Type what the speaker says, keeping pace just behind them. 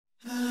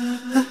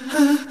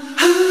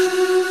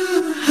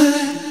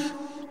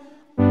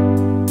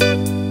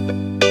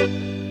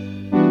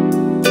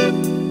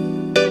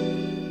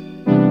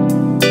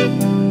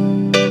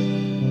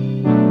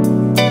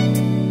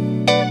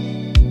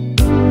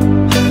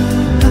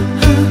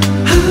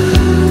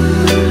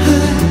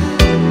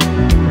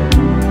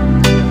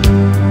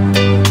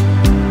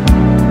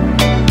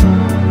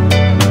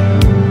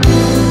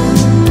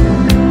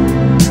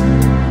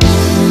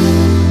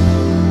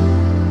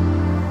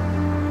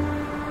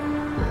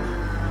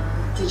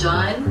to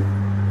John,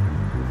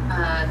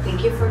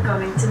 thank you for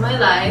coming to my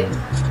life,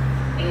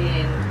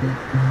 and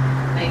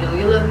I know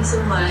you love me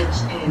so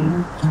much,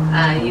 and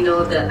you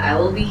know that I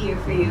will be here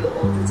for you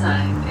all the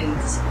time and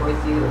to support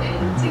you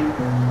and to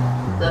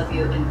love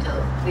you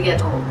until we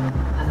get home.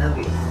 I love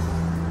you.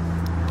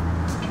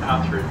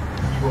 Catherine,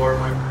 you are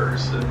my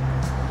person,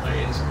 my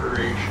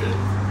inspiration,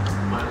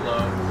 my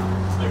love.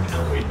 I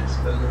can't wait to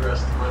spend the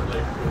rest of my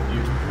life with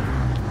you.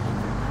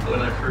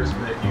 When I first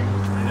met you,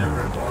 I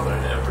never thought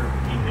I'd ever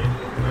meet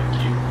anyone like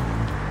you.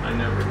 I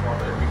never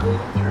thought I'd be going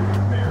through a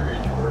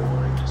marriage or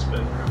wanting to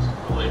spend the rest of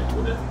my life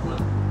with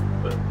anyone.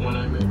 But when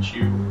I met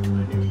you, I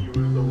knew you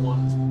were the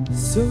one.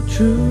 So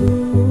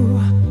true,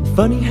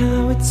 funny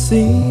how it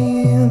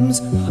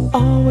seems,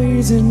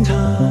 always in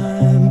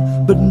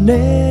time, but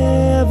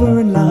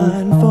never in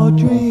line for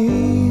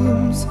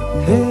dreams.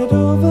 Head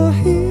over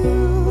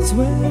heels,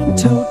 went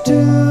toe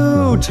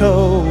to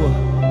toe.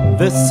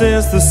 This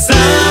is the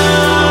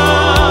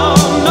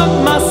sound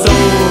of my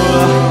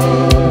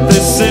soul.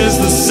 This is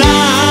the sound